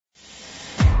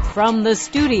From the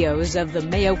studios of the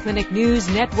Mayo Clinic News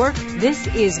Network, this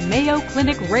is Mayo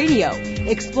Clinic Radio,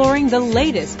 exploring the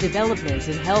latest developments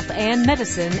in health and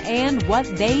medicine and what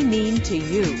they mean to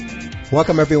you.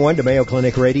 Welcome, everyone, to Mayo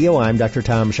Clinic Radio. I'm Dr.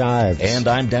 Tom Shives. And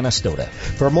I'm Dennis Stoda.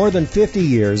 For more than 50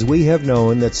 years, we have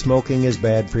known that smoking is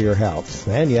bad for your health.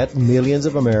 And yet, millions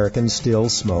of Americans still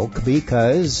smoke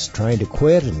because trying to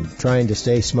quit and trying to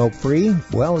stay smoke-free,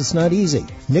 well, it's not easy.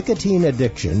 Nicotine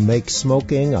addiction makes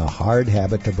smoking a hard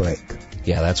habit to break.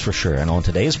 Yeah, that's for sure. And on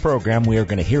today's program, we are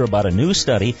going to hear about a new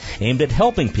study aimed at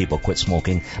helping people quit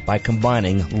smoking by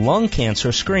combining lung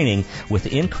cancer screening with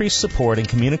increased support and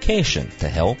communication to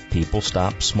help people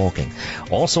stop smoking.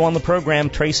 Also on the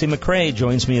program, Tracy McCrae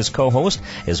joins me as co-host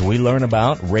as we learn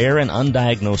about rare and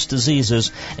undiagnosed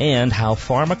diseases and how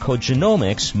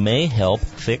pharmacogenomics may help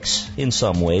fix, in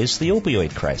some ways, the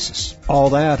opioid crisis. All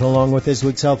that, along with this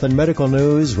week's health and medical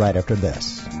news, right after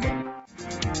this.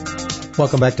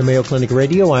 Welcome back to Mayo Clinic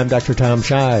Radio. I'm Dr. Tom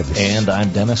Shives. And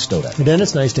I'm Dennis Stoda.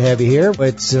 Dennis, nice to have you here.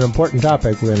 It's an important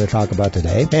topic we're going to talk about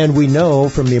today. And we know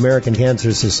from the American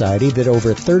Cancer Society that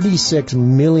over 36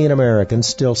 million Americans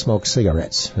still smoke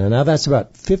cigarettes. Now that's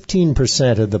about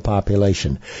 15% of the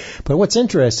population. But what's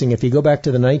interesting, if you go back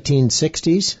to the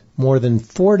 1960s, more than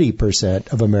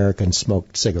 40% of Americans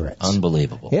smoked cigarettes.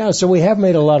 Unbelievable. Yeah, so we have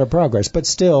made a lot of progress, but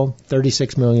still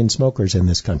 36 million smokers in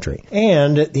this country.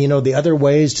 And, you know, the other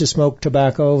ways to smoke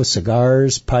tobacco,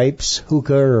 cigars, pipes,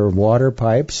 hookah or water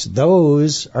pipes,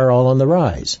 those are all on the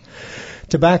rise.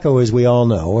 Tobacco, as we all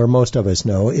know, or most of us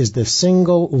know, is the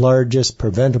single largest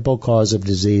preventable cause of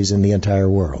disease in the entire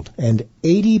world. And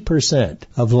 80%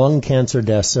 of lung cancer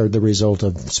deaths are the result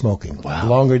of smoking. Wow. The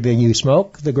longer than you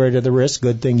smoke, the greater the risk.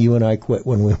 Good thing you and I quit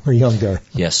when we were younger.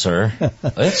 Yes, sir.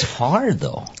 It's hard,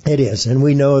 though. It is, and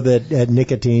we know that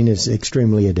nicotine is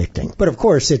extremely addicting. But, of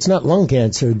course, it's not lung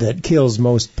cancer that kills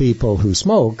most people who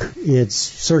smoke. It's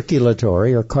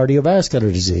circulatory or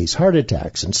cardiovascular disease, heart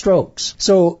attacks, and strokes.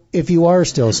 So if you are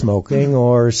still smoking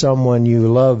or someone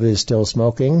you love is still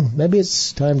smoking, maybe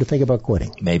it's time to think about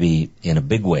quitting. Maybe in a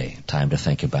big way, time to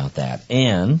think about that.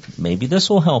 And maybe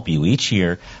this will help you. Each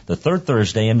year, the third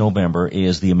Thursday in November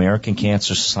is the American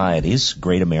Cancer Society's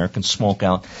Great American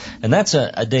Smokeout. And that's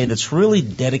a day that's really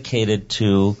dedicated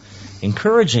to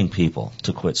encouraging people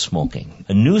to quit smoking.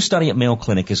 A new study at Mayo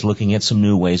Clinic is looking at some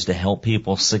new ways to help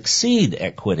people succeed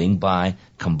at quitting by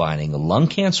combining lung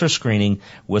cancer screening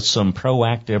with some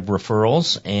proactive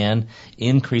referrals and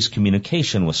increased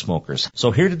communication with smokers.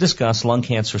 So here to discuss lung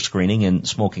cancer screening and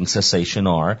smoking cessation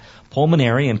are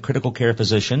pulmonary and critical care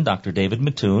physician Dr. David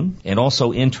Midthun and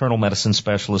also internal medicine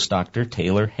specialist Dr.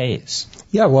 Taylor Hayes.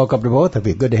 Yeah, welcome to both of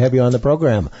you. Good to have you on the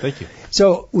program. Thank you.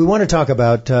 So we want to talk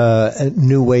about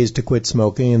new ways to quit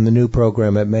smoking and the new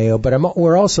program at Mayo, but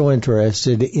we're also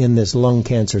interested in this lung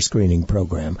cancer screening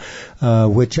program,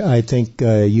 which I think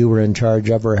you were in charge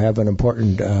of or have an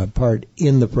important part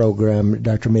in the program,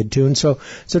 Dr. Midthun.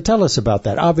 So tell us about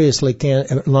that. Obviously,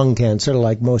 lung cancer,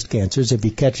 like most cancers, if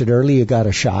you catch it early, you got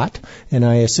a shot, and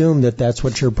I assume that that's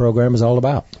what your program is all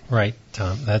about. Right,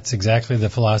 Tom. That's exactly the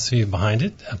philosophy behind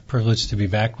it. A privilege to be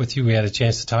back with you. We had a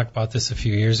chance to talk about this a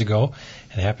few years ago,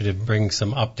 and happy to bring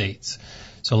some updates.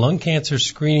 So lung cancer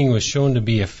screening was shown to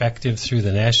be effective through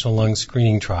the National Lung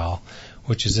Screening Trial,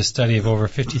 which is a study of over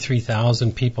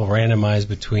 53,000 people randomized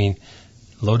between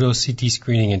low-dose CT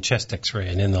screening and chest X-ray.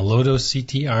 And in the low-dose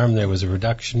CT arm, there was a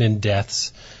reduction in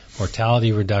deaths,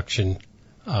 mortality reduction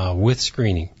with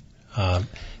screening.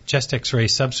 Chest X-ray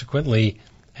subsequently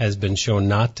has been shown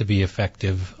not to be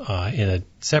effective in a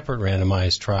separate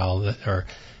randomized trial or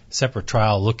separate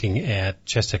trial looking at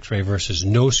chest X-ray versus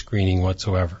no screening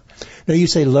whatsoever. Now, you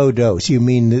say low dose. You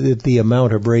mean that the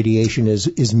amount of radiation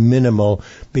is minimal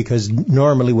because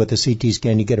normally with a CT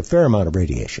scan you get a fair amount of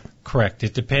radiation. Correct.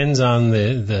 It depends on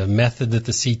the method that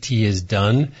the CT is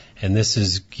done, and this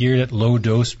is geared at low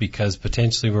dose because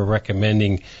potentially we're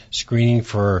recommending screening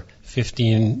for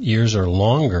 15 years or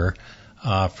longer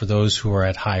for those who are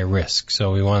at high risk.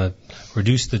 So we want to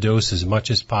reduce the dose as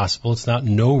much as possible. It's not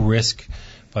no risk,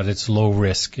 but it's low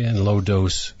risk and low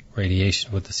dose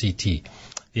radiation with the CT.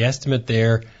 The estimate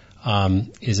there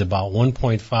is about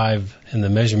 1.5, and the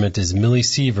measurement is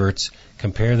millisieverts.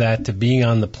 Compare that to being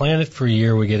on the planet for a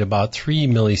year, we get about 3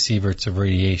 millisieverts of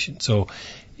radiation. So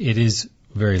it is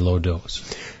very low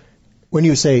dose. When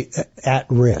you say at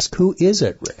risk, who is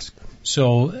at risk?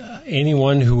 So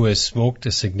anyone who has smoked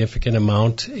a significant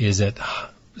amount is at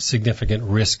significant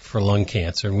risk for lung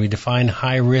cancer. And we define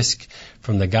high risk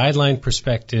from the guideline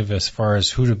perspective as far as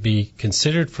who to be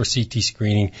considered for CT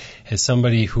screening as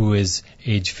somebody who is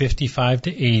age 55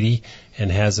 to 80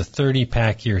 and has a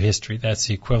 30-pack year history. That's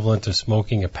the equivalent of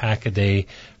smoking a pack a day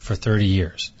for 30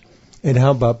 years. And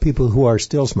how about people who are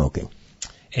still smoking?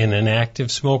 And an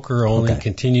active smoker only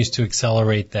continues to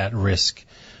accelerate that risk.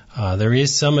 There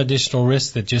is some additional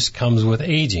risk that just comes with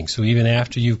aging. So even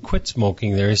after you've quit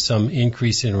smoking, there is some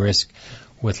increase in risk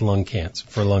with lung cancer.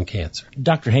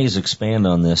 Dr. Hayes, expand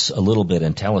on this a little bit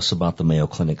and tell us about the Mayo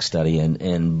Clinic study.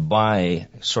 And by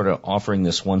sort of offering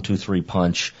this 1, 2, 3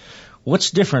 punch,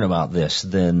 what's different about this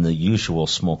than the usual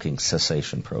smoking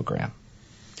cessation program?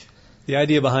 The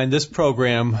idea behind this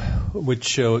program,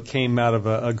 which came out of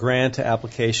a grant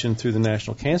application through the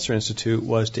National Cancer Institute,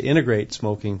 was to integrate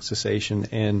smoking cessation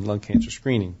and lung cancer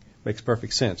screening. Makes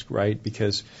perfect sense, right?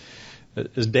 Because,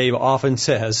 as Dave often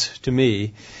says to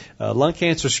me, lung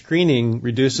cancer screening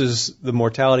reduces the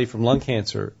mortality from lung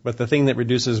cancer, but the thing that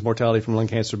reduces mortality from lung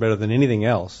cancer better than anything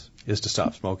else is to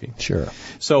stop smoking. Sure.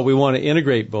 So we want to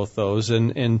integrate both those,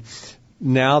 and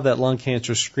now that lung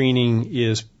cancer screening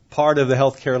is part of the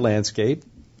healthcare landscape.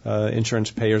 Insurance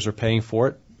payers are paying for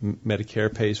it.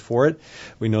 Medicare pays for it.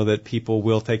 We know that people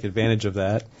will take advantage of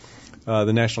that.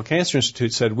 The National Cancer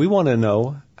Institute said, we want to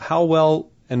know how well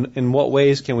and in what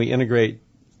ways can we integrate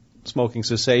smoking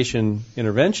cessation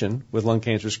intervention with lung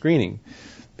cancer screening.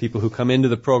 People who come into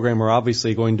the program are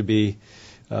obviously going to be,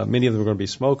 many of them are going to be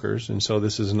smokers, and so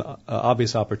this is an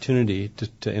obvious opportunity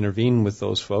to intervene with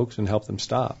those folks and help them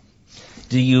stop.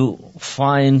 Do you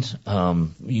find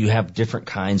you have different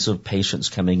kinds of patients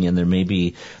coming in? There may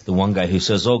be the one guy who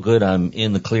says, oh, good, I'm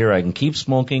in the clear, I can keep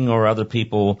smoking, or other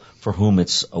people for whom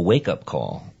it's a wake-up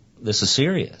call. This is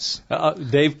serious.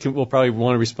 Dave will probably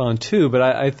want to respond too, but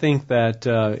I think that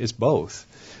it's both.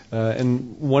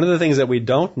 And one of the things that we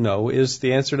don't know is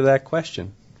the answer to that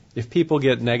question. If people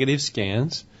get negative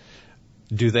scans,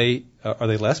 are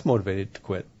they less motivated to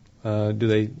quit? Do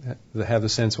they have the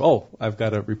sense, oh, I've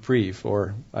got a reprieve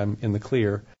or I'm in the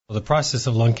clear? Well, the process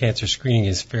of lung cancer screening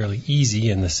is fairly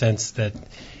easy in the sense that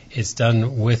it's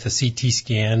done with a CT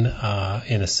scan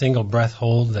in a single breath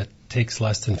hold that takes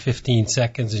less than 15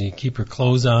 seconds and you keep your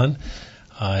clothes on.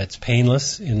 It's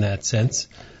painless in that sense.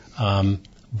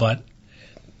 But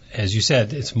as you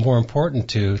said, it's more important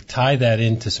to tie that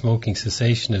into smoking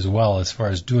cessation as well as far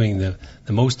as doing the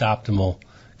most optimal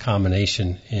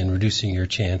combination in reducing your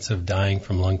chance of dying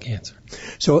from lung cancer.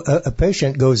 So a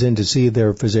patient goes in to see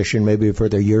their physician maybe for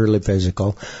their yearly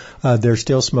physical. They're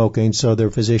still smoking, so their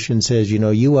physician says,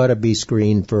 you ought to be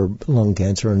screened for lung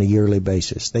cancer on a yearly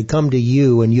basis. They come to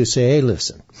you and you say, hey,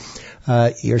 listen,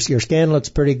 your scan looks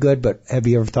pretty good, but have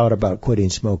you ever thought about quitting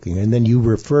smoking? And then you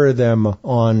refer them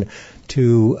on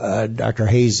to Dr.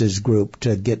 Hayes' group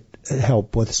to get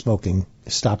help with stopping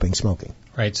smoking.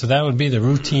 Right, so that would be the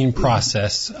routine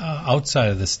process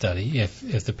outside of the study.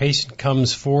 If the patient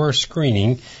comes for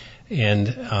screening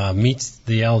and meets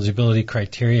the eligibility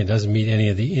criteria and doesn't meet any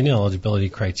of the ineligibility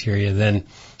criteria, then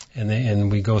and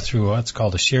we go through what's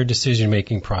called a shared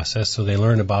decision-making process, so they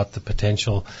learn about the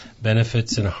potential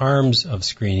benefits and harms of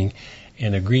screening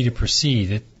and agree to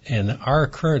proceed. And our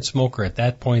current smoker, at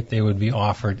that point, they would be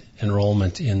offered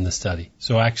enrollment in the study.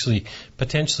 So actually,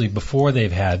 potentially before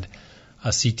they've had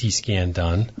a CT scan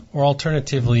done, or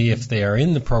alternatively, if they are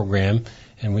in the program,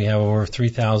 and we have over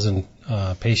 3,000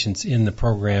 patients in the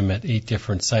program at 8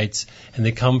 different sites, and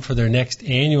they come for their next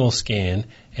annual scan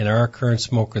and are a current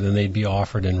smoker, then they'd be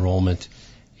offered enrollment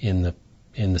in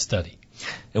the study.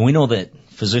 And we know that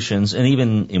physicians and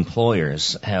even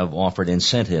employers have offered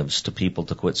incentives to people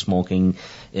to quit smoking.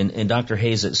 And Dr.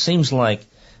 Hayes, it seems like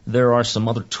there are some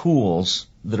other tools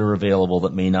that are available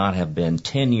that may not have been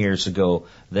 10 years ago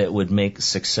that would make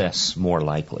success more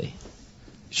likely.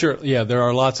 Sure, yeah, there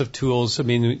are lots of tools. I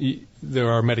mean,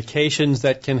 there are medications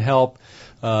that can help.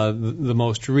 The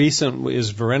most recent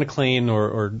is varenicline,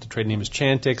 or the trade name is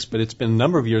Chantix, but it's been a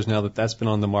number of years now that that's been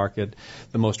on the market.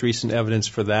 The most recent evidence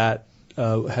for that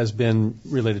has been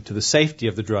related to the safety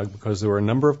of the drug, because there were a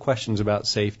number of questions about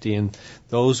safety, and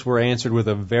those were answered with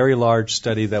a very large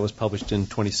study that was published in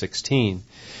 2016.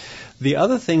 The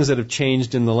other things that have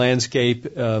changed in the landscape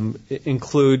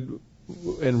include,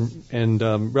 and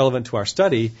relevant to our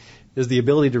study, is the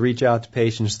ability to reach out to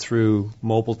patients through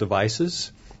mobile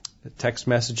devices, text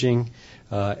messaging,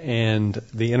 and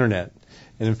the Internet.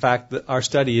 And in fact, our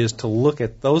study is to look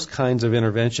at those kinds of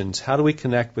interventions. How do we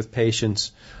connect with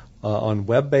patients on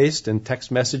web-based and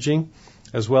text messaging,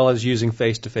 as well as using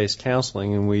face-to-face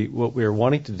counseling? And what we are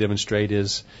wanting to demonstrate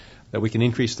is that we can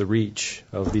increase the reach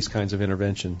of these kinds of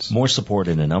interventions. More support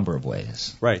in a number of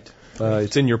ways. Right.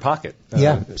 It's in your pocket.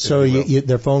 Yeah, so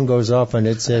their phone goes off and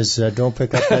it says, don't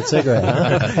pick up that cigarette,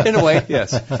 huh? In a way,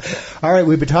 yes. All right,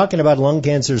 we've been talking about lung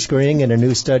cancer screening and a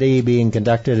new study being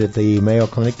conducted at the Mayo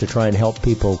Clinic to try and help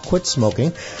people quit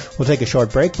smoking. We'll take a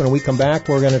short break. When we come back,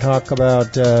 we're going to talk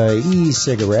about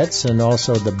e-cigarettes and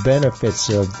also the benefits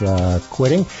of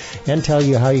quitting, and tell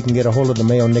you how you can get a hold of the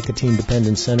Mayo Nicotine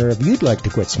Dependence Center if you'd like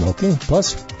to quit smoking.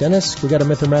 Plus, Dennis, we got a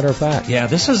myth or matter of fact. Yeah,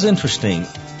 this is interesting.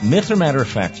 Myth or matter of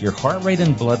fact, your heart rate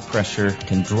and blood pressure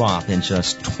can drop in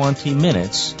just 20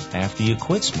 minutes after you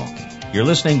quit smoking. You're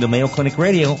listening to Mayo Clinic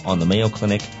Radio on the Mayo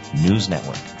Clinic News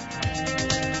Network.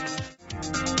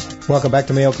 Welcome back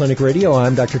to Mayo Clinic Radio.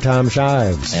 I'm Dr. Tom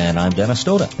Shives. And I'm Dennis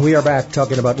Stoda. We are back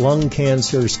talking about lung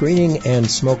cancer screening and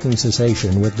smoking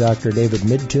cessation with Dr. David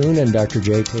Midthun and Dr.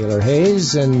 J. Taylor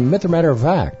Hayes. And myth or matter of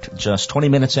fact, just 20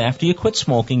 minutes after you quit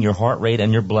smoking, your heart rate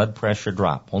and your blood pressure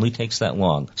drop. Only takes that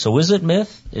long. So is it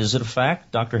myth? Is it a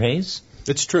fact, Dr. Hayes?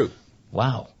 It's true.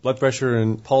 Wow. Blood pressure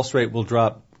and pulse rate will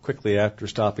drop quickly after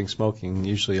stopping smoking,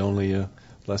 usually only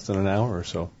less than an hour or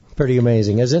so. Pretty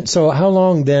amazing, isn't it? So how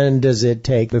long then does it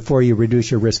take before you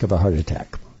reduce your risk of a heart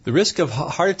attack? The risk of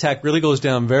heart attack really goes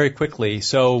down very quickly.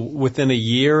 So within a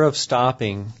year of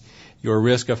stopping, your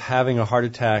risk of having a heart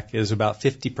attack is about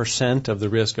 50% of the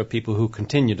risk of people who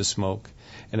continue to smoke.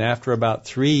 And after about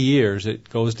 3 years, it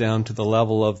goes down to the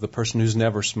level of the person who's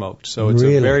never smoked. So it's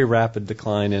a very rapid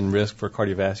decline in risk for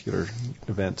cardiovascular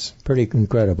events. Pretty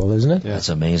incredible, isn't it? Yeah. That's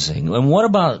amazing. And what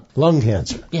about lung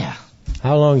cancer? Yeah.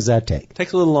 How long does that take? It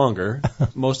takes a little longer.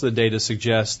 Most of the data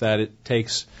suggests that it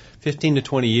takes 15 to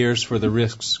 20 years for the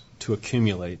risks to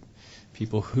accumulate.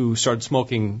 People who started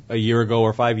smoking a year ago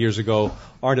or 5 years ago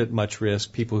aren't at much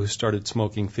risk. People who started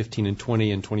smoking 15 and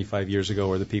 20 and 25 years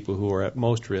ago are the people who are at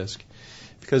most risk,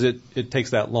 because it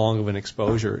takes that long of an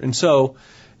exposure. And so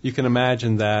you can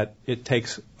imagine that it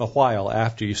takes a while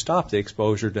after you stop the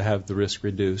exposure to have the risk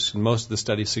reduced. And most of the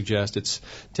studies suggest it's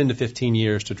 10 to 15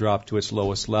 years to drop to its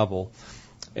lowest level.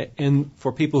 And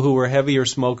for people who are heavier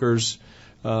smokers,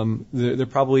 there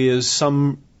probably is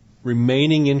some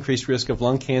remaining increased risk of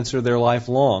lung cancer their life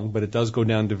long, but it does go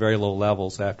down to very low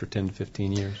levels after 10 to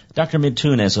 15 years. Dr.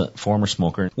 Midthun, as a former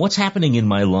smoker, what's happening in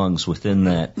my lungs within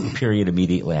that period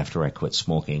immediately after I quit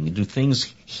smoking? Do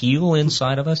things heal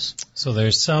inside of us? So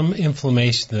there's some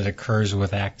inflammation that occurs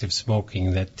with active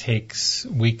smoking that takes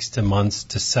weeks to months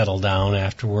to settle down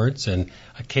afterwards, and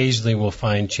occasionally we'll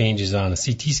find changes on a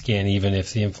CT scan even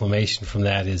if the inflammation from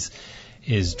that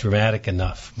is dramatic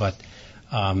enough. But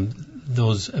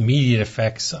those immediate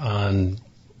effects on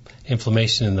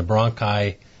inflammation in the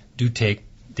bronchi do take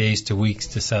days to weeks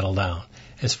to settle down.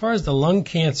 As far as the lung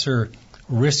cancer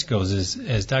risk goes,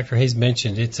 as Dr. Hayes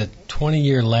mentioned, it's a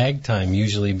 20-year lag time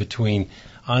usually between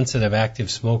onset of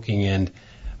active smoking and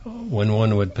when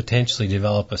one would potentially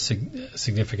develop a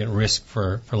significant risk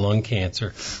for lung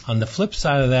cancer. On the flip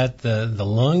side of that, the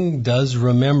lung does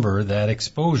remember that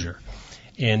exposure.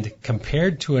 And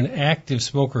compared to an active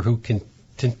smoker who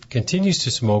continues to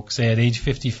smoke, say at age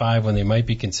 55 when they might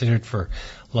be considered for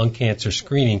lung cancer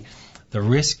screening, the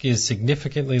risk is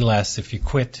significantly less if you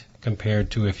quit compared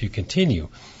to if you continue.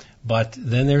 But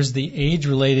then there's the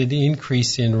age-related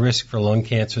increase in risk for lung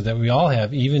cancer that we all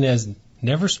have, even as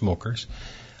never smokers,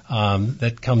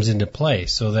 that comes into play.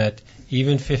 So that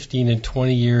even 15 and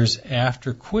 20 years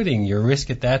after quitting, your risk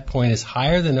at that point is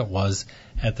higher than it was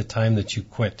at the time that you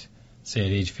quit, say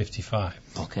at age 55.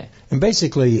 Okay. And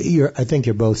basically, I think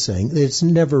you're both saying it's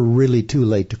never really too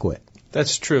late to quit.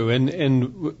 That's true.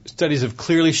 And studies have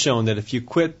clearly shown that if you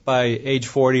quit by age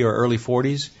 40 or early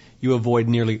 40s, you avoid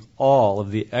nearly all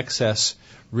of the excess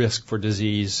risk for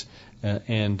disease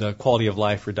and quality of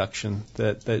life reduction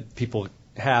that people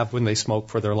have when they smoke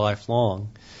for their life long.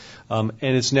 And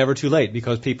it's never too late,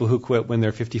 because people who quit when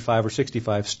they're 55 or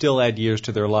 65 still add years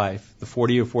to their life. The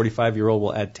 40 or 45-year-old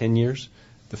will add 10 years.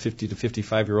 The 50 to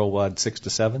 55-year-old will add 6 to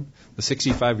 7. The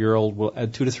 65-year-old will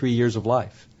add 2 to 3 years of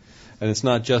life. And it's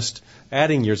not just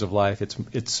adding years of life,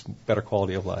 it's better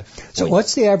quality of life. So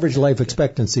what's the average life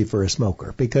expectancy for a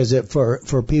smoker? Because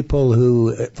for people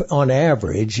who, on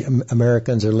average,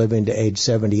 Americans are living to age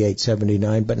 78,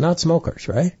 79, but not smokers,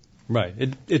 right? Right.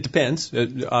 It depends.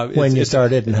 When you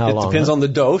started and how long. It depends on the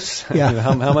dose, yeah.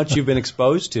 How much you've been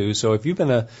exposed to. So if you've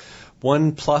been a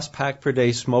 1+ pack per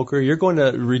day smoker, you're going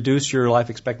to reduce your life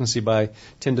expectancy by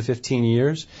 10 to 15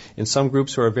 years. In some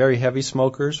groups who are very heavy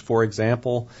smokers, for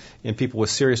example, in people with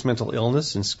serious mental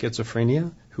illness and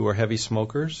schizophrenia who are heavy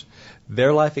smokers,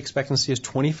 their life expectancy is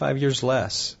 25 years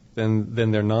less than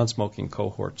their non-smoking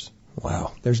cohorts.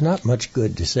 Wow. There's not much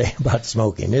good to say about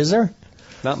smoking, is there?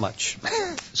 Not much.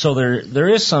 So there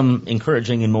is some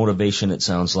encouraging and motivation, it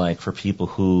sounds like, for people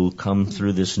who come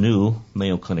through this new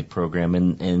Mayo Clinic program,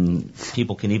 and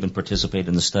people can even participate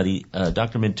in the study.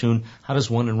 Dr. Midthun, how does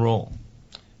one enroll?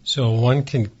 So one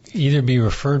can either be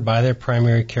referred by their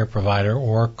primary care provider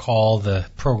or call the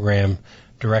program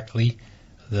directly.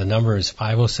 The number is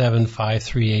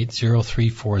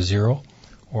 507-538-0340,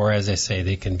 or as I say,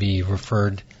 they can be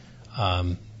referred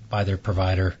by their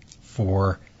provider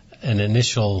for an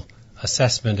initial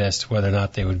assessment as to whether or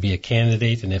not they would be a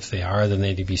candidate, and if they are, then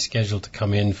they'd be scheduled to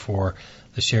come in for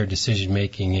the shared decision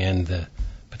making and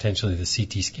potentially the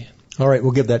CT scan. All right,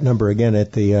 we'll give that number again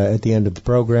at the end of the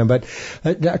program. But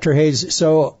Dr. Hayes,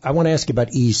 so I want to ask you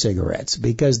about e-cigarettes,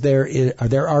 because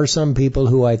there are some people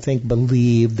who I think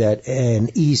believe that an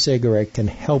e-cigarette can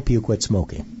help you quit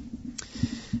smoking.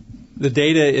 The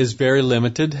data is very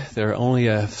limited. There are only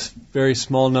a very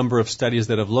small number of studies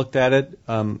that have looked at it.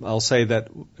 I'll say that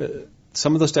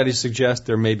some of those studies suggest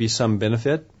there may be some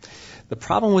benefit. The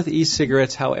problem with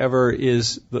e-cigarettes, however,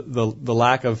 is the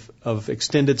lack of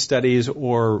extended studies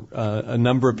or a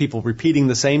number of people repeating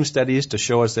the same studies to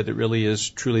show us that it really is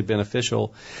truly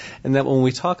beneficial. And that when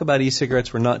we talk about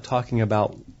e-cigarettes, we're not talking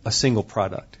about a single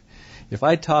product.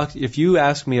 If you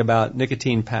ask me about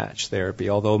nicotine patch therapy,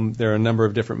 although there are a number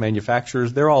of different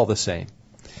manufacturers, they're all the same.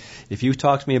 If you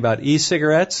talk to me about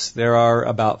e-cigarettes, there are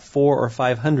about 400 or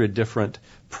 500 different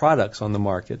products on the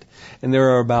market, and there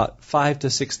are about 5,000 to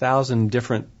 6,000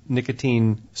 different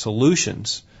nicotine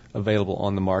solutions available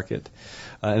on the market.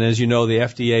 And as you know, the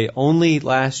FDA only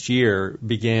last year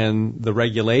began the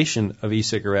regulation of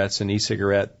e-cigarettes and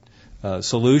e-cigarette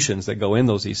solutions that go in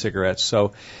those e-cigarettes.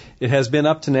 So it has been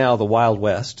up to now the Wild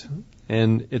West,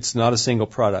 and it's not a single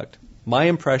product. My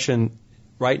impression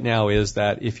right now is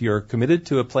that if you're committed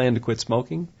to a plan to quit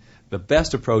smoking, the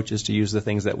best approach is to use the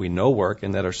things that we know work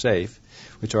and that are safe,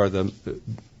 which are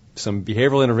some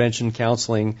behavioral intervention,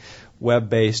 counseling,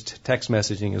 web-based text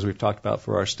messaging, as we've talked about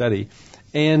for our study,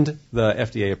 and the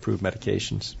FDA-approved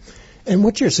medications. And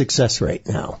what's your success rate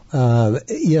now?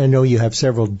 I know you have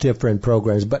several different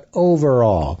programs, but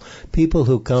overall, people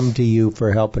who come to you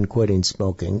for help in quitting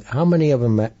smoking, how many of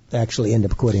them actually end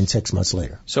up quitting 6 months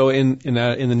later? So in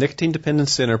the Nicotine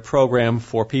Dependence Center program,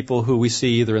 for people who we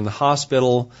see either in the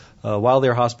hospital while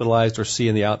they're hospitalized or see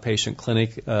in the outpatient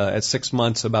clinic, at 6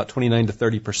 months, about 29 to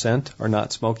 30% are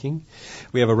not smoking.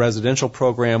 We have a residential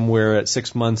program where at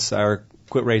 6 months our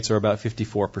quit rates are about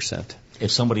 54%.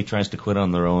 If somebody tries to quit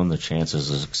on their own, the chances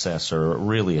of success are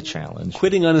really a challenge.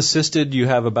 Quitting unassisted, you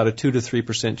have about a 2 to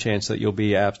 3% chance that you'll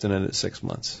be abstinent at 6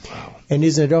 months. Wow. And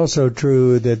isn't it also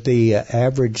true that the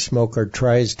average smoker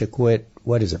tries to quit,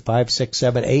 5, 6,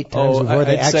 7, 8 times before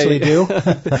they actually do?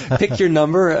 Pick your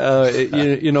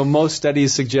number. Most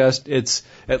studies suggest it's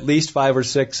at least 5 or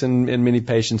 6, and many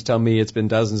patients tell me it's been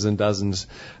dozens and dozens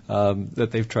that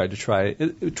they've tried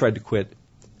to quit.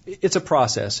 It's a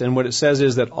process, and what it says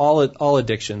is that all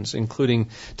addictions, including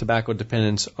tobacco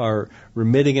dependence, are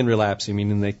remitting and relapsing,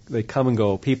 meaning they come and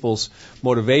go. People's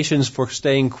motivations for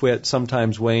staying quit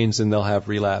sometimes wanes and they'll have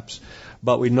relapse.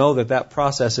 But we know that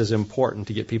process is important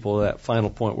to get people to that final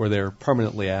point where they're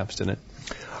permanently abstinent.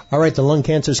 All right, the lung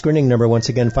cancer screening number, once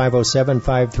again,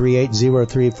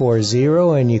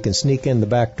 507-538-0340, and you can sneak in the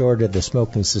back door to the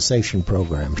smoking cessation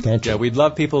program, can't you? Yeah, we'd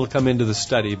love people to come into the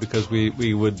study because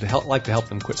we would like to help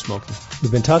them quit smoking.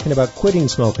 We've been talking about quitting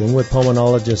smoking with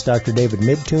pulmonologist Dr. David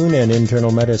Midthun and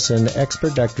internal medicine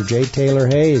expert Dr. J. Taylor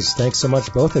Hayes. Thanks so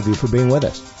much, both of you, for being with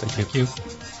us. Thank you.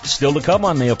 Still to come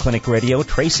on Mayo Clinic Radio,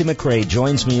 Tracy McRae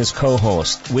joins me as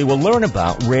co-host. We will learn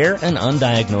about rare and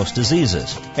undiagnosed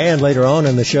diseases. And later on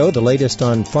in the show, the latest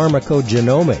on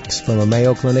pharmacogenomics from a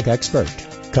Mayo Clinic expert.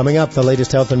 Coming up, the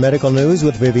latest health and medical news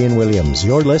with Vivian Williams.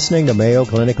 You're listening to Mayo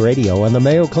Clinic Radio on the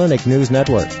Mayo Clinic News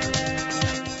Network.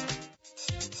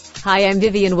 Hi, I'm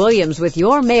Vivian Williams with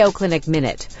your Mayo Clinic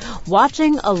Minute.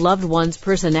 Watching a loved one's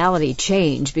personality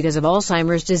change because of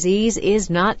Alzheimer's disease is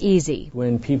not easy.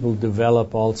 When people develop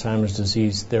Alzheimer's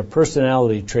disease, their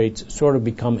personality traits sort of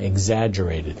become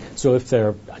exaggerated. So if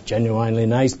they're a genuinely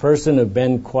nice person, have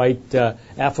been quite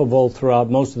affable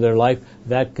throughout most of their life,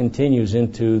 that continues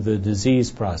into the disease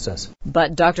process.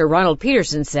 But Dr. Ronald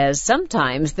Peterson says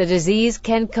sometimes the disease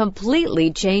can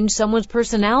completely change someone's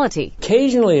personality.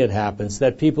 Occasionally it happens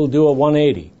that people do a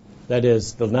 180. That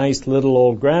is, the nice little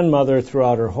old grandmother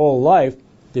throughout her whole life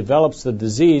develops the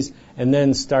disease and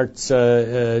then starts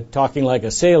talking like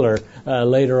a sailor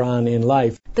later on in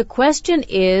life. The question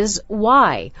is,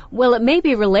 why? Well, it may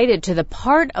be related to the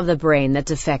part of the brain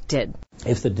that's affected.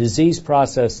 If the disease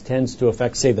process tends to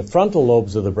affect, say, the frontal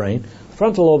lobes of the brain,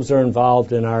 frontal lobes are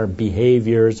involved in our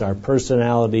behaviors, our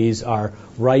personalities, our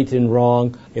right and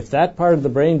wrong. If that part of the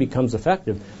brain becomes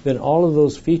affected, then all of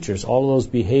those features, all of those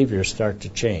behaviors start to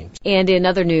change. And in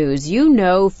other news, you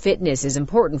know fitness is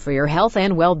important for your health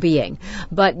and well-being,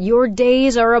 but your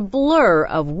days are a blur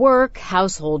of work,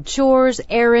 household chores,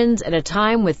 errands, and a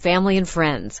time with family and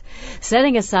friends.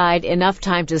 Setting aside enough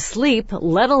time to sleep,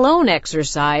 let alone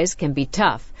exercise, can be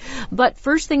tough. But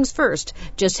first things first,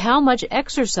 just how much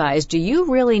exercise do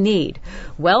you really need?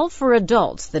 Well, for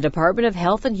adults, the Department of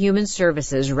Health and Human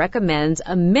Services recommends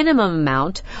a minimum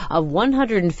amount of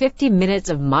 150 minutes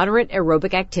of moderate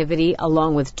aerobic activity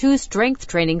along with 2 strength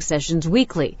training sessions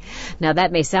weekly. Now,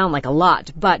 that may sound like a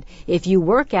lot, but if you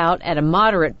work out at a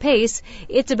moderate pace,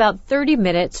 it's about 30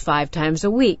 minutes 5 times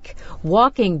a week.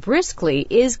 Walking briskly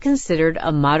is considered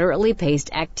a moderately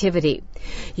paced activity.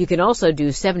 You can also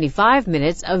do 75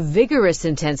 minutes of vigorous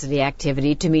intensity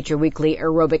activity to meet your weekly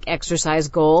aerobic exercise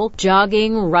goal.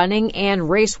 Jogging, running, and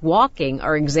race walking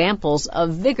are examples of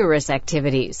vigorous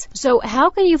activities. So how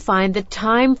can you find the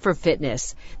time for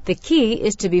fitness? The key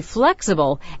is to be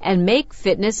flexible and make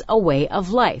fitness a way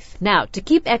of life. Now, to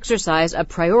keep exercise a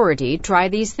priority, try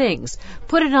these things.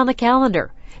 Put it on the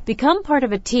calendar. Become part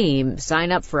of a team.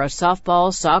 Sign up for a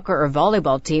softball, soccer, or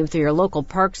volleyball team through your local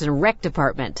parks and rec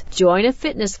department. Join a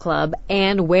fitness club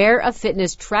and wear a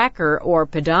fitness tracker or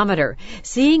pedometer.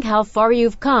 Seeing how far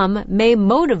you've come may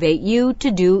motivate you to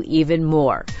do even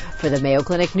more. For the Mayo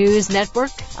Clinic News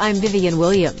Network, I'm Vivian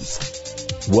Williams.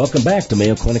 Welcome back to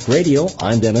Mayo Clinic Radio.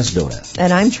 I'm Dennis Doda.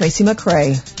 And I'm Tracy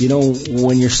McCrae. You know,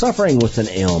 when you're suffering with an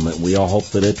ailment, we all hope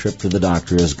that a trip to the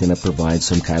doctor is going to provide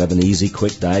some kind of an easy,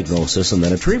 quick diagnosis and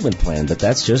then a treatment plan, but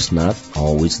that's just not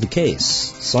always the case.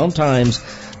 Sometimes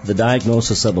the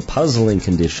diagnosis of a puzzling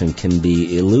condition can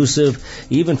be elusive,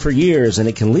 even for years, and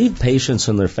it can leave patients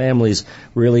and their families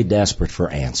really desperate for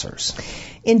answers.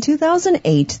 In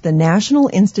 2008, the National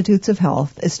Institutes of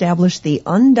Health established the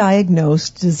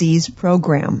Undiagnosed Disease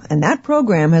Program, and that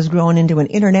program has grown into an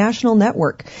international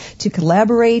network to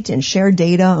collaborate and share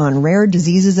data on rare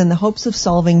diseases in the hopes of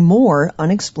solving more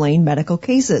unexplained medical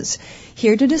cases.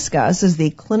 Here to discuss is the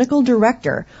clinical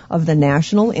director of the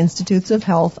National Institutes of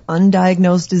Health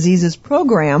Undiagnosed Diseases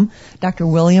Program, Dr.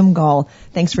 William Gall.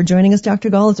 Thanks for joining us, Dr.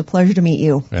 Gall. It's a pleasure to meet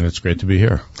you. And it's great to be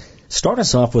here. Start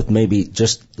us off with maybe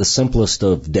just the simplest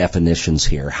of definitions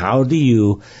here. How do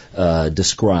you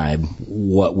describe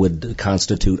what would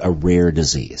constitute a rare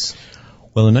disease?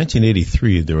 Well, in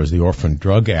 1983, there was the Orphan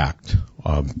Drug Act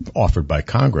offered by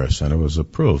Congress, and it was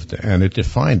approved. And it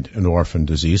defined an orphan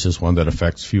disease as one that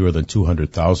affects fewer than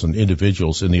 200,000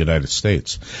 individuals in the United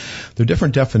States. There are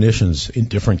different definitions in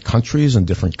different countries and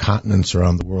different continents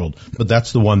around the world, but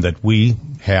that's the one that we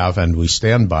have and we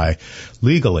stand by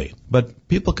legally. But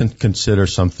people can consider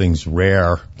some things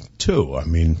rare, too. I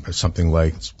mean, something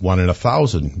like 1 in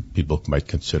 1,000 people might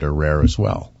consider rare as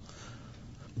well.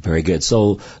 Very good.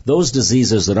 So those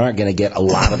diseases that aren't going to get a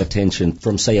lot of attention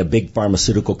from, say, a big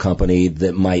pharmaceutical company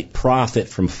that might profit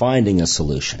from finding a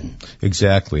solution.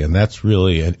 Exactly, and that's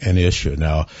really an issue.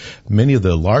 Now, many of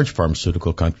the large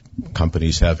pharmaceutical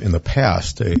companies have in the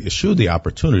past eschewed the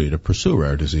opportunity to pursue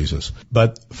rare diseases.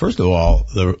 But first of all,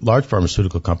 the large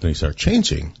pharmaceutical companies are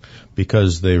changing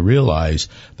because they realize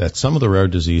that some of the rare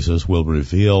diseases will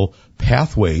reveal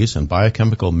pathways and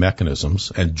biochemical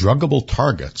mechanisms and druggable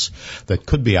targets that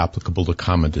could be applicable to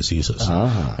common diseases.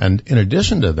 And in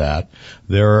addition to that,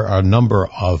 there are a number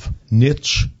of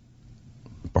niche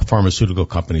pharmaceutical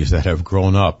companies that have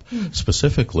grown up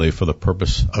specifically for the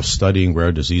purpose of studying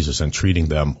rare diseases and treating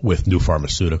them with new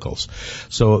pharmaceuticals.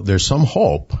 So there's some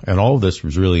hope, and all of this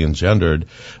was really engendered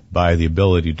by the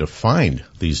ability to find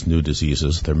these new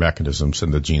diseases, their mechanisms,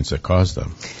 and the genes that cause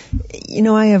them. You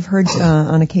know, I have heard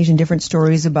on occasion different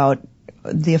stories about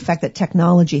the effect that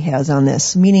technology has on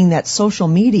this, meaning that social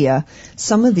media,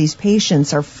 some of these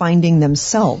patients are finding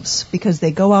themselves because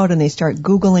they go out and they start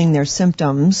Googling their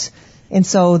symptoms. And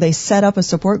so they set up a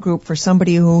support group for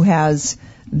somebody who has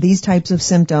these types of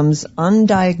symptoms,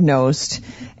 undiagnosed,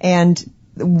 and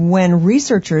when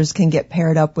researchers can get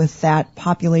paired up with that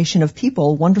population of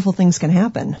people, wonderful things can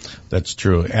happen. That's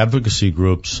true. Advocacy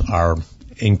groups are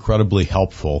incredibly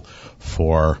helpful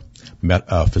for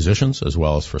physicians as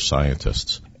well as for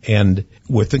scientists. And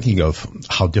we're thinking of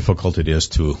how difficult it is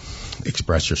to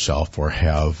express yourself or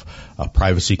have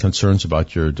privacy concerns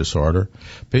about your disorder.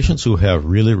 Patients who have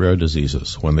really rare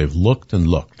diseases, when they've looked and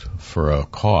looked for a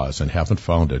cause and haven't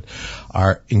found it,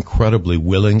 are incredibly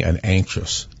willing and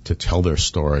anxious to tell their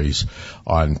stories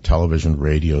on television,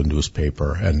 radio,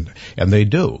 newspaper, and they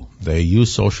do. They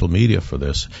use social media for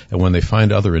this, and when they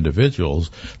find other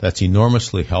individuals, that's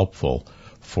enormously helpful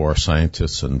for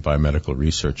scientists and biomedical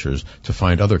researchers to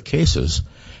find other cases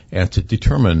and to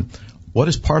determine what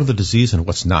is part of the disease and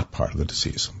what's not part of the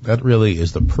disease. That really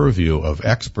is the purview of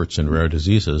experts in rare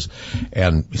diseases,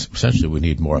 and essentially we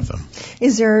need more of them.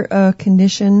 Is there a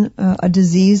condition, a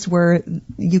disease where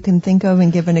you can think of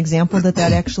and give an example that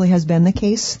actually has been the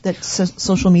case, that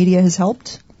social media has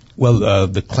helped? Well,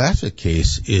 the classic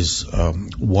case is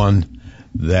one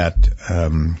that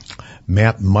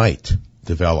Matt Might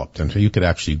developed, and you could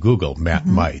actually Google Matt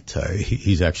Might.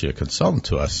 He's actually a consultant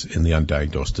to us in the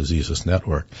Undiagnosed Diseases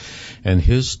Network, and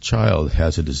his child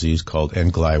has a disease called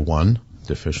NGLY1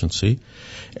 deficiency,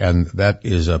 and that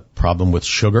is a problem with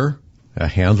sugar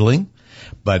handling,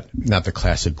 but not the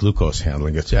classic glucose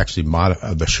handling. It's actually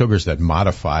the sugars that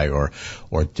modify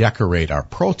or decorate our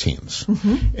proteins,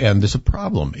 and there's a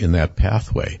problem in that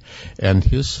pathway. And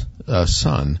his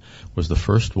son was the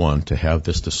first one to have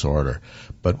this disorder.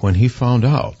 But when he found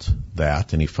out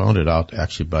that, and he found it out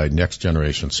actually by next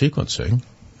generation sequencing,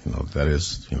 that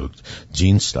is,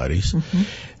 gene studies,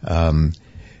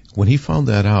 when he found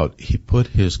that out, he put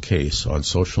his case on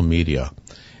social media,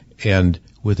 and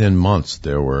within months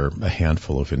there were a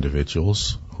handful of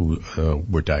individuals who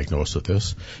were diagnosed with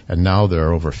this, and now there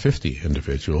are over 50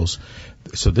 individuals.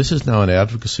 So this is now an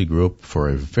advocacy group for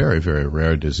a very, very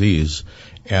rare disease,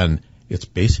 and it's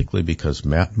basically because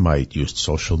Matt Might used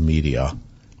social media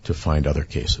to find other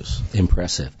cases.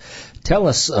 Impressive. Tell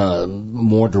us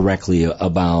more directly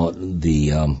about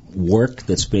the work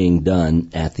that's being done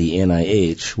at the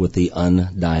NIH with the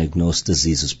Undiagnosed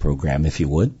Diseases Program, if you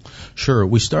would. Sure.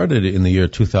 We started in the year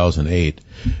 2008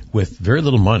 with very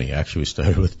little money. Actually, we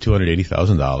started with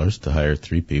 $280,000 to hire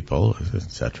 3 people,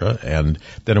 etc. And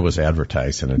then it was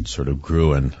advertised, and it sort of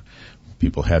grew, and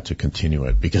people had to continue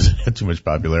it because it had too much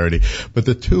popularity. But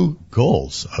the 2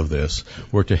 goals of this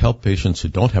were to help patients who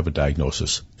don't have a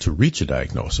diagnosis to reach a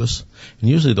diagnosis.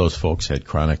 And usually those folks had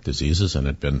chronic diseases and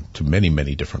had been to many,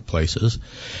 many different places.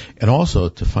 And also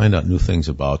to find out new things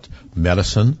about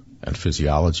medicine and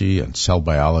physiology and cell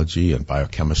biology and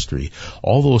biochemistry,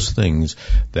 all those things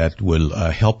that will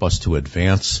help us to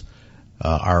advance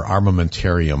our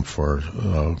armamentarium for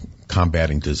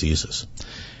combating diseases.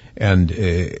 And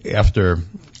after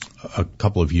a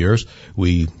couple of years,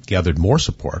 we gathered more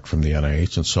support from the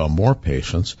NIH and saw more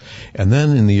patients. And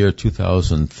then in the year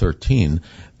 2013,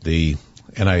 the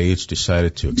NIH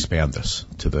decided to expand this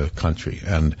to the country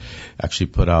and actually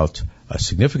put out a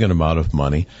significant amount of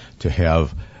money to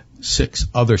have 6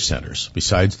 other centers,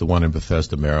 besides the one in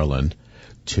Bethesda, Maryland,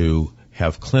 to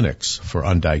have clinics for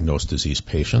undiagnosed disease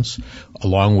patients,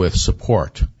 along with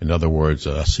support. In other words,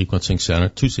 a sequencing center,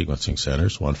 2 sequencing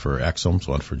centers, one for exomes,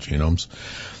 one for genomes,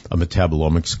 a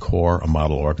metabolomics core, a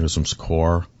model organisms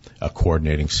core, a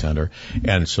coordinating center.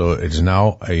 And so it is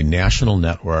now a national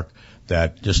network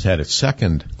that just had its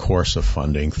 2nd course of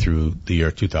funding through the year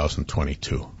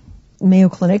 2022. Mayo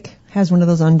Clinic has one of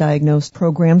those undiagnosed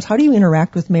programs. How do you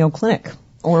interact with Mayo Clinic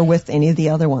or with any of the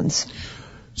other ones?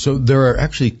 So there are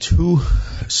actually 2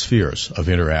 spheres of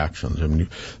interactions. I mean,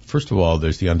 first of all,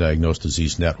 there's the Undiagnosed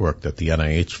Disease Network that the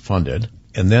NIH funded,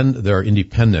 and then there are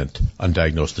independent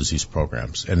undiagnosed disease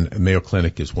programs. And Mayo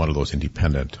Clinic is one of those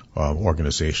independent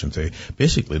organizations.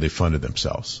 They funded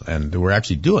themselves, and they were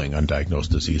actually doing undiagnosed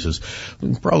diseases,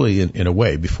 probably in a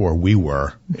way before we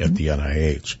were at the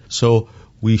NIH. So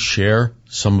we share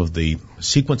some of the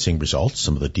sequencing results,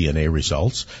 some of the DNA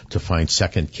results, to find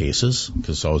second cases,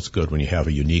 because it's always good when you have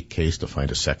a unique case to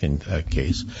find a second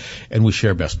case. And we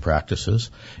share best practices.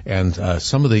 And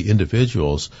some of the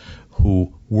individuals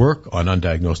who work on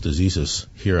undiagnosed diseases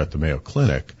here at the Mayo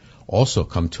Clinic also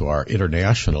come to our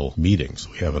international meetings.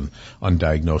 We have an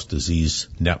Undiagnosed Disease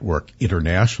Network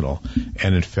International.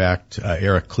 And in fact,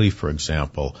 Eric Klee, for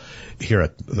example, here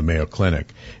at the Mayo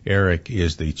Clinic, Eric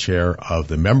is the chair of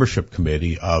the membership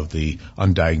committee of the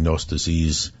Undiagnosed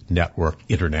Disease Network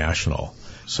International.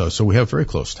 So we have very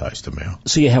close ties to Mayo.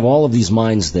 So you have all of these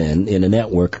minds then in a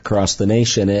network across the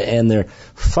nation, and they're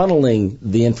funneling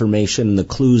the information, the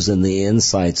clues, and the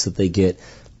insights that they get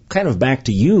kind of back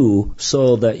to you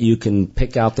so that you can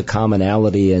pick out the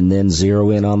commonality and then zero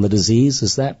in on the disease.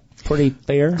 Is that pretty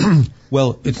fair?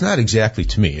 Well, it's not exactly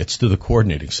to me. It's to the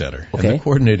coordinating center. Okay. And the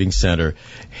coordinating center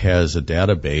has a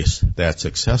database that's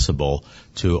accessible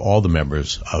to all the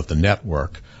members of the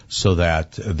network so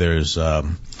that there's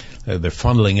they're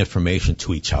funneling information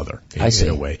to each other in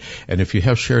a way. And if you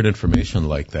have shared information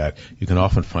like that, you can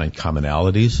often find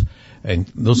commonalities And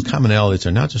those commonalities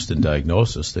are not just in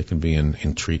diagnosis, they can be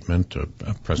in treatment or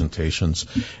presentations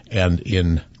and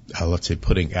in, let's say,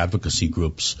 putting advocacy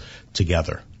groups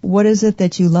together. What is it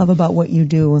that you love about what you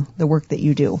do, the work that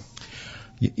you do?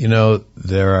 You know,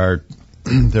 there are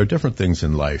different things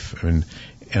in life. I mean,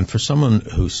 and for someone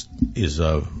who is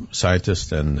a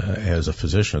scientist and as a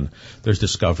physician, there's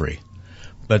discovery.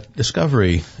 But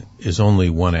discovery is only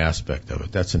one aspect of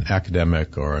it. That's an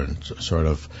academic or sort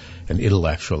of an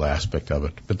intellectual aspect of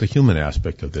it. But the human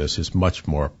aspect of this is much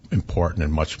more important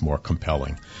and much more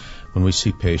compelling. When we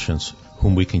see patients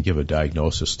whom we can give a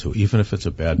diagnosis to, even if it's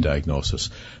a bad diagnosis,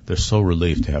 they're so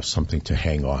relieved to have something to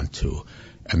hang on to.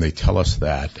 And they tell us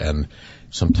that, and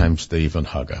sometimes they even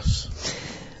hug us.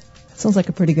 Sounds like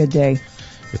a pretty good day.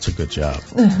 It's a good job.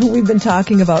 We've been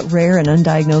talking about rare and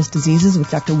undiagnosed diseases with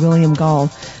Dr. William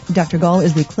Gall. Dr. Gall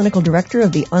is the clinical director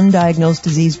of the Undiagnosed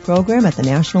Disease Program at the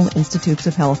National Institutes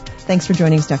of Health. Thanks for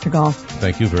joining us, Dr. Gall.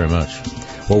 Thank you very much.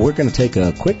 Well, we're going to take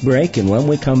a quick break, and when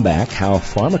we come back, how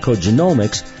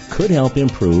pharmacogenomics could help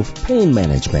improve pain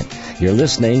management. You're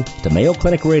listening to Mayo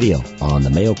Clinic Radio on the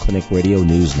Mayo Clinic Radio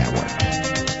News Network.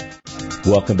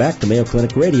 Welcome back to Mayo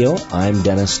Clinic Radio. I'm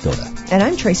Dennis Stoda. And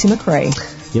I'm Tracy McRae.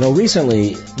 You know,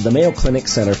 recently, the Mayo Clinic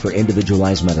Center for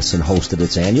Individualized Medicine hosted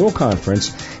its annual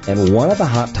conference, and one of the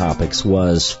hot topics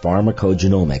was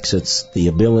pharmacogenomics. It's the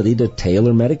ability to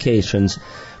tailor medications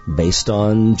based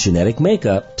on genetic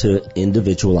makeup to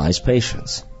individualized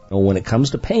patients. When it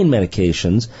comes to pain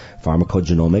medications,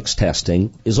 pharmacogenomics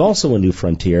testing is also a new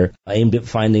frontier aimed at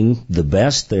finding the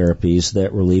best therapies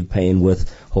that relieve pain with,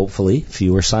 hopefully,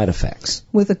 fewer side effects.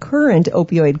 With the current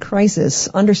opioid crisis,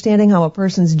 understanding how a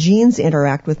person's genes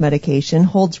interact with medication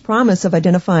holds promise of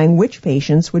identifying which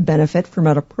patients would benefit from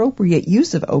an appropriate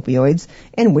use of opioids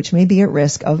and which may be at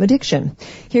risk of addiction.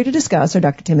 Here to discuss are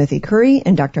Dr. Timothy Curry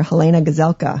and Dr. Helena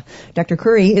Gazelka. Dr.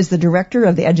 Curry is the director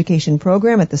of the education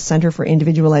program at the Center for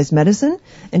Individualized Medicine,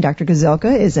 and Dr.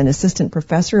 Gazelka is an assistant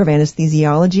professor of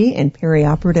anesthesiology and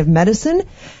perioperative medicine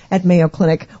at Mayo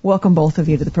Clinic. Welcome both of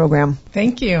you to the program.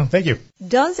 Thank you. Thank you.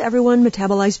 Does everyone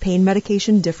metabolize pain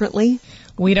medication differently?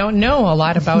 We don't know a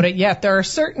lot about it yet. There are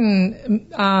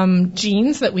certain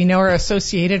genes that we know are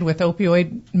associated with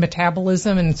opioid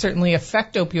metabolism and certainly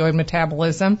affect opioid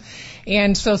metabolism.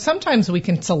 And so sometimes we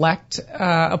can select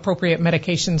appropriate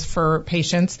medications for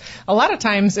patients. A lot of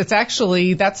times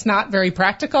that's not very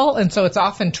practical, and so it's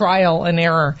often trial and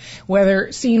error,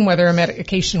 seeing whether a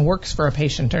medication works for a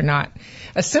patient or not.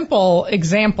 A simple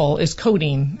example is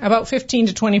codeine. About 15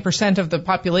 to 20% of the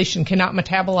population cannot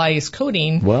metabolize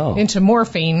codeine into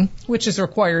morphine, which is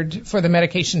required for the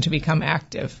medication to become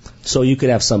active. So you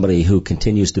could have somebody who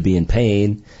continues to be in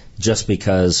pain just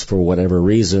because, for whatever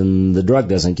reason, the drug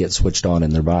doesn't get switched on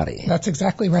in their body. That's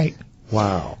exactly right.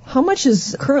 Wow. How much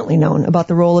is currently known about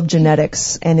the role of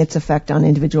genetics and its effect on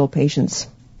individual patients?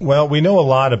 Well, we know a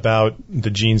lot about the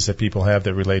genes that people have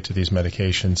that relate to these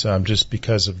medications, just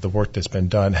because of the work that's been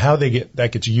done. How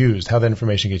that gets used, how that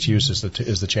information gets used is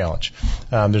the challenge.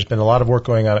 There's been a lot of work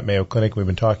going on at Mayo Clinic. We've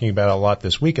been talking about it a lot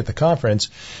this week at the conference,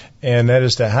 and that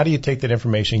is how do you take that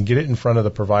information, get it in front of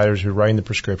the providers who are writing the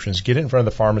prescriptions, get it in front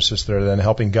of the pharmacists that are then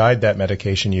helping guide that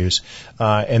medication use,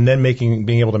 and then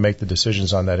being able to make the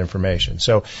decisions on that information.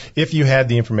 So if you had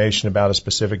the information about a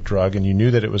specific drug and you knew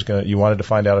that you wanted to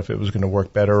find out if it was going to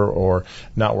work better or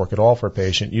not work at all for a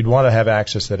patient, you'd want to have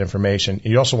access to that information.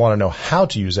 You also want to know how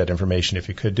to use that information if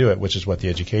you could do it, which is what the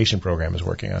education program is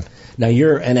working on. Now,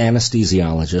 you're an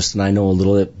anesthesiologist, and I know a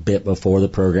little bit before the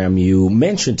program you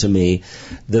mentioned to me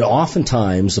that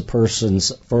oftentimes a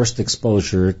person's first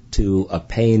exposure to a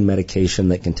pain medication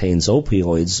that contains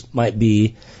opioids might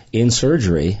be in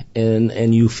surgery,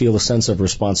 and you feel a sense of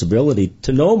responsibility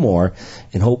to know more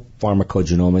and hope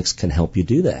pharmacogenomics can help you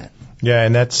do that. Yeah,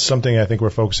 and that's something I think we're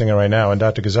focusing on right now. And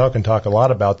Dr. Gazelle can talk a lot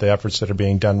about the efforts that are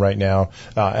being done right now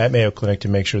at Mayo Clinic to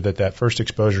make sure that first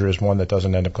exposure is one that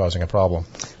doesn't end up causing a problem.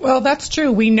 Well, that's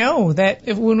true. We know that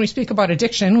when we speak about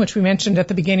addiction, which we mentioned at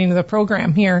the beginning of the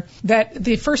program here, that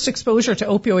the first exposure to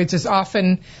opioids is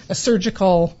often a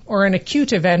surgical or an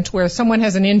acute event where someone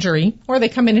has an injury or they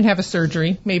come in and have a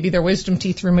surgery, maybe their wisdom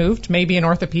teeth removed, maybe an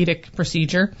orthopedic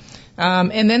procedure.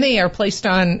 And then they are placed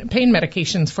on pain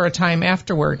medications for a time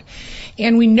afterward.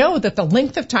 And we know that the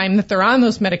length of time that they're on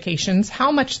those medications,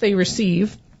 how much they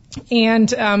receive, and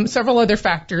several other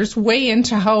factors weigh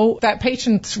into how that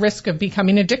patient's risk of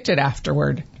becoming addicted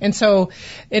afterward. And so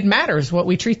it matters what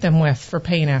we treat them with for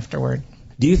pain afterward.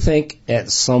 Do you think at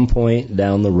some point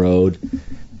down the road,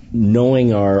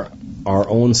 knowing our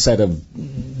own set of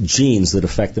genes that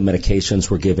affect the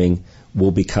medications we're giving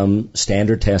will become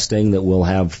standard testing that will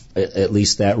have at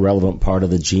least that relevant part of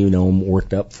the genome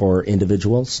worked up for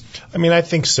individuals? I mean, I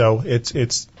think so.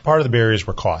 It's part of the barriers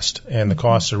were cost, and the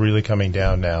costs are really coming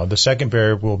down now. The second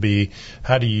barrier will be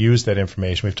how do you use that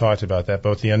information. We've talked about that,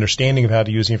 both the understanding of how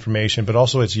to use the information, but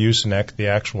also its use in the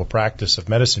actual practice of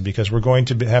medicine, because we're going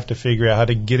to have to figure out how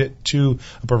to get it to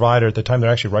a provider at the time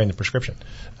they're actually writing the prescription.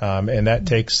 And that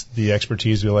takes the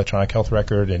expertise of the electronic health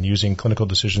record and using clinical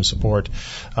decision support.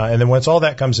 And then once all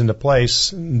that comes into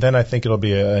place, then I think it'll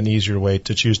be an easier way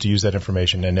to choose to use that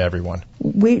information in everyone.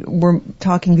 We were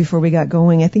talking before we got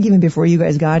going, I think even before you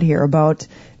guys got here, about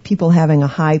people having a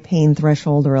high pain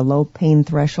threshold or a low pain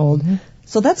threshold. Mm-hmm.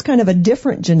 So that's kind of a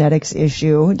different genetics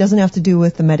issue. It doesn't have to do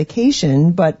with the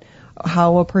medication, but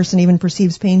how a person even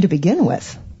perceives pain to begin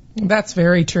with. That's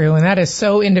very true, and that is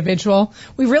so individual.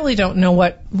 We really don't know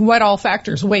what all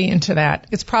factors weigh into that.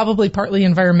 It's probably partly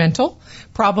environmental,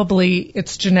 probably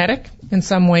it's genetic in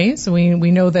some ways. We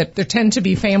know that there tend to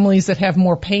be families that have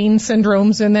more pain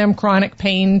syndromes in them. Chronic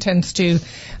pain tends to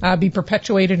be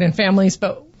perpetuated in families,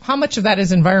 but how much of that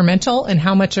is environmental and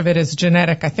how much of it is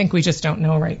genetic, I think we just don't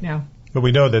know right now. But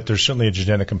we know that there's certainly a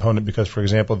genetic component because, for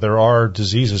example, there are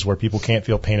diseases where people can't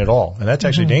feel pain at all. And that's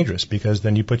actually dangerous because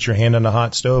then you put your hand on a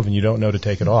hot stove and you don't know to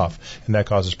take it off. And that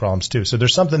causes problems too. So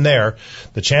there's something there.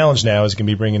 The challenge now is going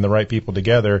to be bringing the right people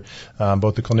together,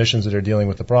 both the clinicians that are dealing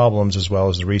with the problems as well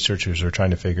as the researchers who are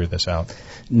trying to figure this out.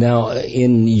 Now,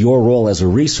 in your role as a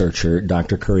researcher,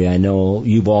 Dr. Curry, I know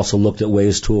you've also looked at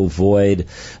ways to avoid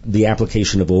the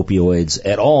application of opioids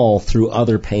at all through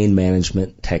other pain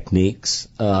management techniques.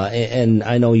 And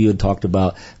I know you had talked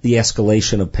about the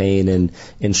escalation of pain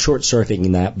and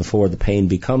short-circuiting that before the pain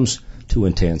becomes too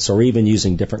intense, or even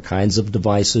using different kinds of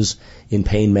devices in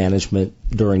pain management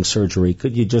during surgery.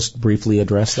 Could you just briefly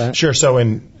address that? Sure. So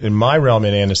in my realm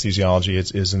in anesthesiology,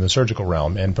 it's in the surgical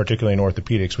realm, and particularly in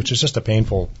orthopedics, which is just a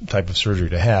painful type of surgery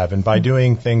to have. And by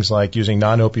doing things like using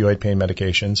non-opioid pain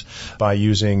medications, by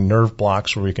using nerve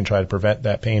blocks where we can try to prevent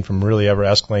that pain from really ever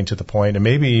escalating to the point, and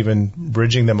maybe even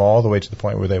bridging them all the way to the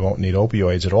point where they won't need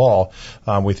opioids at all,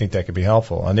 we think that could be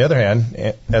helpful. On the other hand,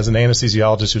 as an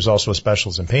anesthesiologist who's also a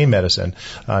specialist in pain medicine,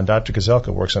 Dr.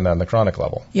 Kozelka works on that on the chronic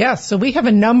level. Yes, so we have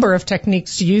a number of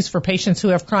techniques to use for patients who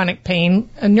have chronic pain.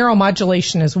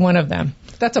 Neuromodulation is one of them.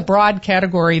 That's a broad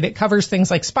category that covers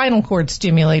things like spinal cord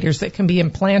stimulators that can be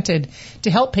implanted to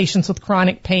help patients with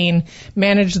chronic pain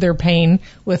manage their pain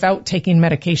without taking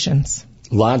medications.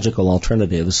 Logical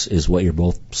alternatives is what you're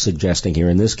both suggesting here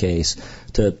in this case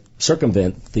to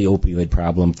circumvent the opioid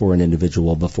problem for an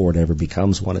individual before it ever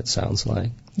becomes one, it sounds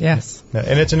like. Yes.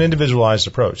 And it's an individualized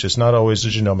approach. It's not always a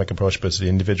genomic approach, but it's the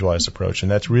individualized approach.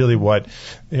 And that's really what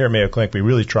here at Mayo Clinic we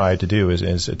really try to do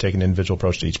is take an individual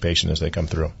approach to each patient as they come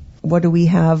through. What do we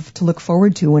have to look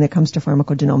forward to when it comes to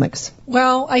pharmacogenomics?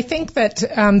 Well, I think that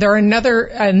there are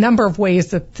a number of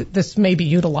ways that this may be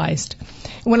utilized.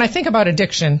 When I think about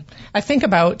addiction, I think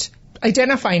about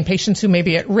identifying patients who may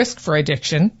be at risk for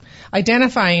addiction,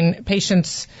 identifying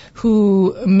patients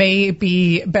who may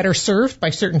be better served by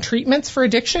certain treatments for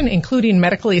addiction, including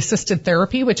medically assisted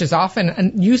therapy, which is often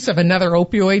a use of another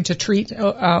opioid to treat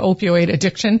opioid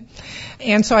addiction.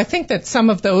 And so I think that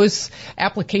some of those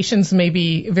applications may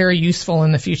be very useful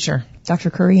in the future.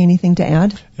 Dr. Curry, anything to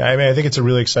add? I mean, I think it's a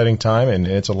really exciting time, and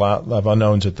it's a lot of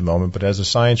unknowns at the moment. But as the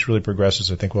science really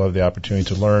progresses, I think we'll have the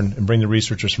opportunity to learn and bring the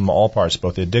researchers from all parts,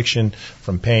 both the addiction,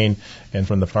 from pain, and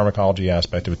from the pharmacology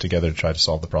aspect of it together to try to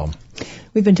solve the problem.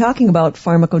 We've been talking about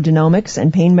pharmacogenomics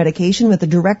and pain medication with the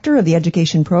director of the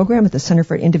education program at the Center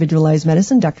for Individualized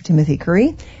Medicine, Dr. Timothy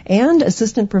Curry, and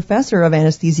assistant professor of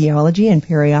anesthesiology and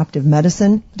perioperative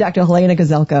medicine, Dr. Helena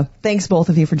Kozelka. Thanks both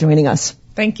of you for joining us.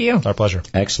 Thank you. Our pleasure.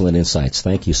 Excellent insights.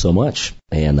 Thank you so much.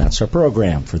 And that's our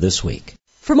program for this week.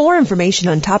 For more information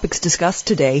on topics discussed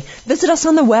today, visit us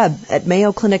on the web at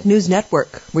Mayo Clinic News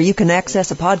Network, where you can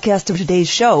access a podcast of today's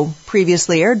show,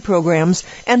 previously aired programs,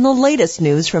 and the latest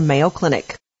news from Mayo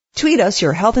Clinic. Tweet us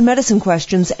your health and medicine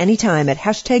questions anytime at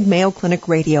hashtag Mayo Clinic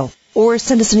Radio, or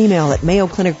send us an email at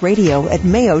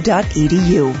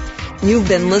mayoclinicradio@mayo.edu. You've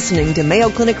been listening to Mayo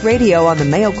Clinic Radio on the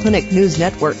Mayo Clinic News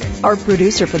Network. Our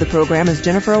producer for the program is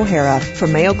Jennifer O'Hara.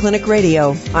 From Mayo Clinic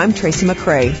Radio, I'm Tracy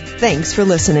McCrae. Thanks for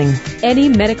listening. Any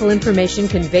medical information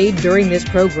conveyed during this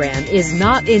program is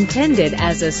not intended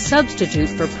as a substitute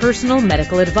for personal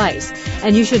medical advice,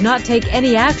 and you should not take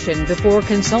any action before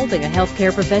consulting a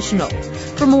healthcare professional.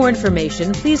 For more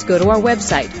information, please go to our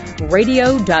website,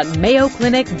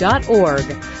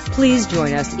 radio.mayoclinic.org. Please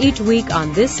join us each week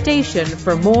on this station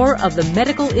for more of the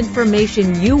medical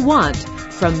information you want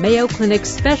from Mayo Clinic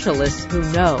specialists who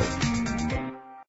know.